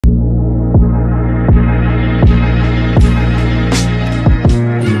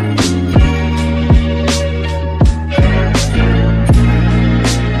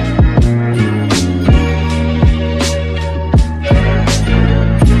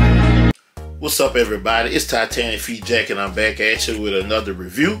What's up, everybody? It's TitanicFeetJack, and I'm back at you with another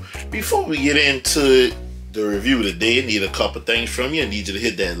review. Before we get into the review today, I need a couple things from you. I need you to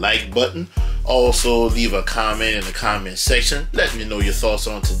hit that like button. Also, leave a comment in the comment section. Let me know your thoughts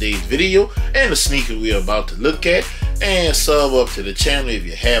on today's video and the sneaker we're about to look at. And sub up to the channel if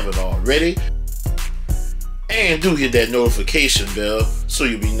you haven't already. And do hit that notification bell so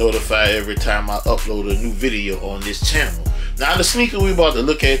you'll be notified every time I upload a new video on this channel. Now, the sneaker we're about to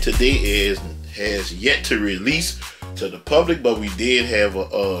look at today has yet to release to the public, but we did have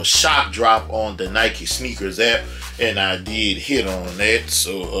a shock drop on the Nike sneakers app, and I did hit on that.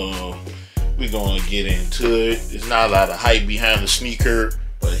 So we're gonna get into it. There's not a lot of hype behind the sneaker,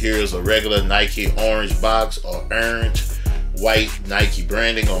 but here's a regular Nike orange box, or orange white Nike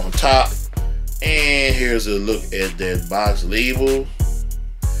branding on top. And here's a look at that box label.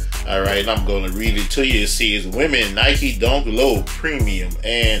 Alright, I'm going to read it to you. It says Women Nike Dunk Low Premium,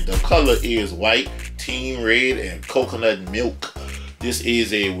 and the color is white, team red, and coconut milk. This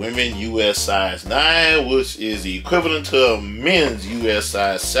is a women US size 9, which is equivalent to a men's US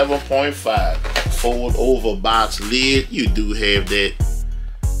size 7.5. Fold over box lid. You do have that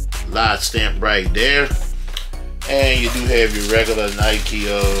lot stamp right there. And you do have your regular Nike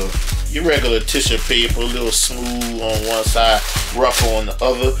your regular tissue paper, a little smooth on one side, rough on the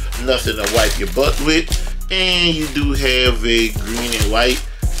other, nothing to wipe your butt with. And you do have a green and white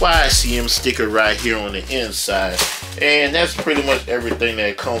YCM sticker right here on the inside. And that's pretty much everything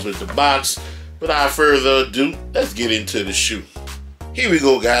that comes with the box. Without further ado, let's get into the shoe. Here we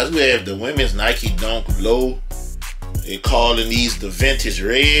go, guys. We have the women's Nike Dunk Low. They're calling these the vintage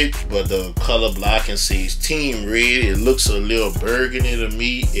red, but the color blocking says team red. It looks a little burgundy to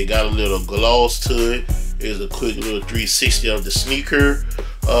me. It got a little gloss to it. Here's a quick little 360 of the sneaker.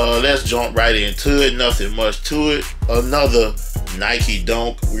 Let's jump right into it. Nothing much to it. Another Nike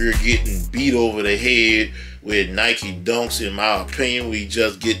Dunk. We're getting beat over the head with Nike Dunks, in my opinion. We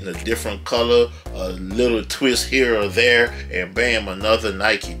just getting a different color, a little twist here or there, and bam, another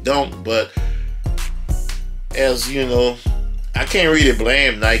Nike Dunk. But as you know, I can't really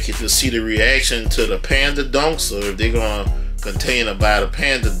blame Nike to see the reaction to the Panda Dunks, so if they're gonna continue to buy the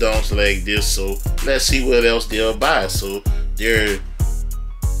Panda Dunks like this, so let's see what else they'll buy. So they're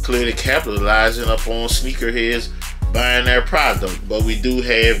clearly capitalizing up on sneakerheads buying their product. But we do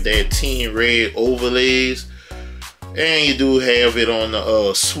have that team red overlays, and you do have it on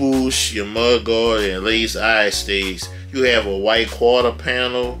the swoosh, your mud guard, and lace eye stays. You have a white quarter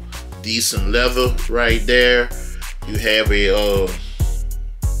panel, decent leather right there. You have a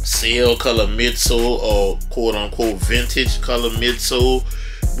sail color midsole, or quote unquote vintage color midsole,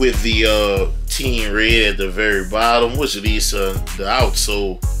 with the team red at the very bottom, which leads to the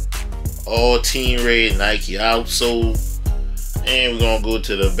outsole. All team red Nike outsole. And we're gonna go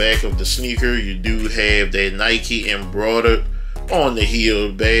to the back of the sneaker. You do have that Nike embroidered on the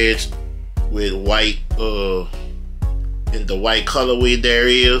heel badge with white in the white colorway there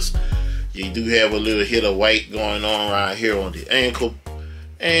is. You do have a little hit of white going on right here on the ankle.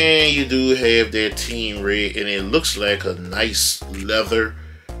 And you do have that team red, and it looks like a nice leather.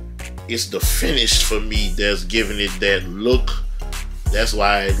 It's the finish for me that's giving it that look. That's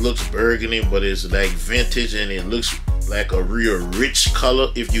why it looks burgundy, but it's like vintage, and it looks like a real rich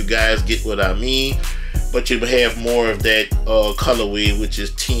color, if you guys get what I mean. But you have more of that colorway, which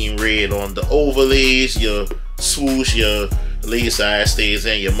is team red on the overlays, your swoosh, your lace eye stays,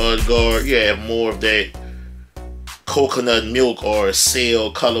 and your mud guard. You have more of that coconut milk or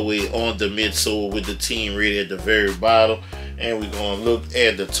sail colorway on the midsole with the team red at the very bottom. And we're gonna look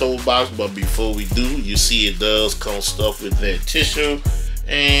at the toe box, but before we do, you see it does come stuffed with that tissue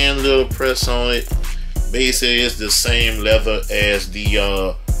and a little press on it. Basically, it's the same leather as the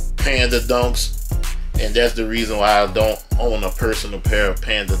Panda Dunks, and that's the reason why I don't own a personal pair of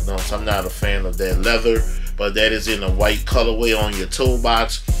Panda Dunks. I'm not a fan of that leather, but that is in a white colorway on your toe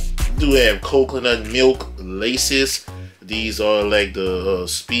box. You do have coconut milk laces. These are like the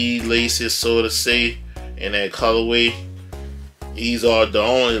speed laces, so to say, in that colorway. These are the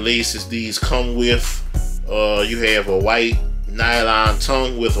only laces these come with. You have a white nylon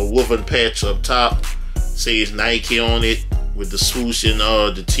tongue with a woven patch up top. Says Nike on it with the swoosh and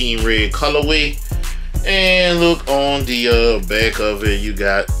the team red colorway. And look on the back of it, you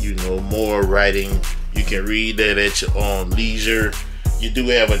got, you know, more writing. You can read that at your own leisure. You do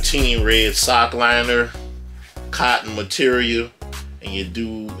have a team red sock liner, cotton material, and you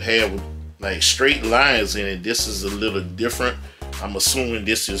do have like straight lines in it. This is a little different. I'm assuming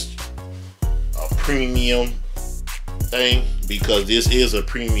this is a premium thing, because this is a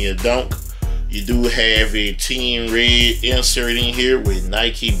premium dunk. You do have a team red insert in here with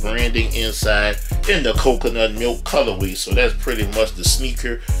Nike branding inside in the coconut milk colorway. So that's pretty much the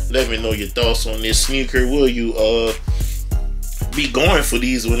sneaker. Let me know your thoughts on this sneaker. Will you be going for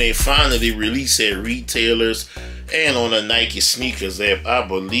these when they finally release at retailers and on the Nike sneakers app? I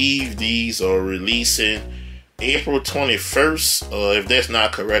believe these are releasing April 21st. If that's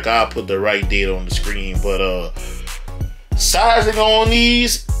not correct, I'll put the right date on the screen. But sizing on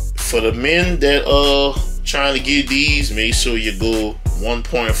these, for the men that trying to get these, make sure you go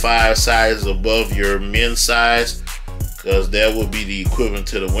 1.5 sizes above your men's size, because that would be the equivalent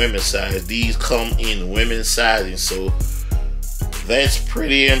to the women's size. These come in women's sizing, so that's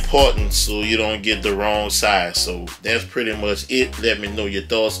pretty important so you don't get the wrong size. So that's pretty much it. Let me know your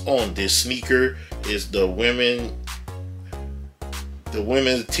thoughts on this sneaker. It's the women's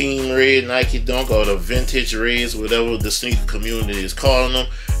team red Nike Dunk, or the vintage reds, whatever the sneaker community is calling them.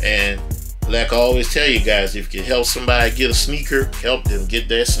 And like I always tell you guys, if you can help somebody get a sneaker, help them get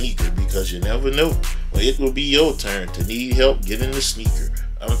that sneaker, because you never know when it will be your turn to need help getting the sneaker.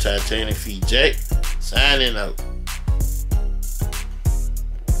 I'm TitanicFeetJack, signing out.